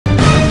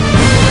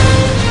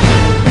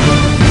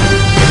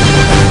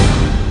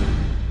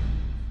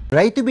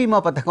రైతు బీమా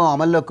పథకం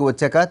అమల్లోకి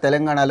వచ్చాక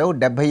తెలంగాణలో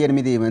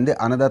 78 మంది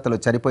అన్నదాతలు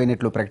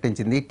చనిపోయినట్లు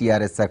ప్రకటించింది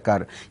TRS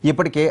సర్కార్.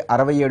 ఇప్పటికే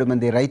 67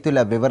 మంది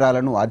రైతుల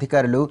వివరాలను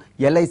అధికారులు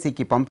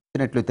LICకి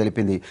పంపినట్లు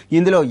తెలిపింది.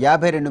 ఇందులో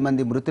 52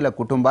 మంది మృతుల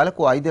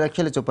కుటుంబాలకు 5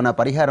 లక్షల చొప్పున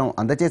పరిహారం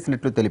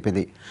అందజేసినట్లు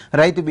తెలిపింది.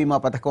 రైతు బీమా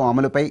పథకం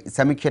అమలుపై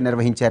సమీక్ష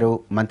నిర్వహించారు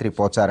మంత్రి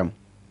పోచారం.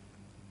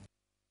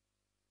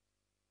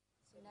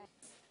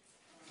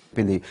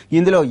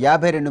 ఇందులో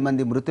 52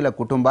 మంది మృతుల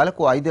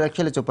కుటుంబాలకు 5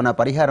 లక్షల చొప్పున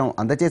పరిహారం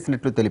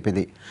అందజేసినట్లు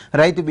తెలిపింది.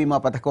 రైతు బీమా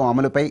పథకం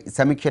అమలుపై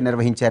సమీక్ష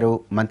నిర్వహించారు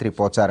మంత్రి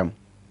పోచారం.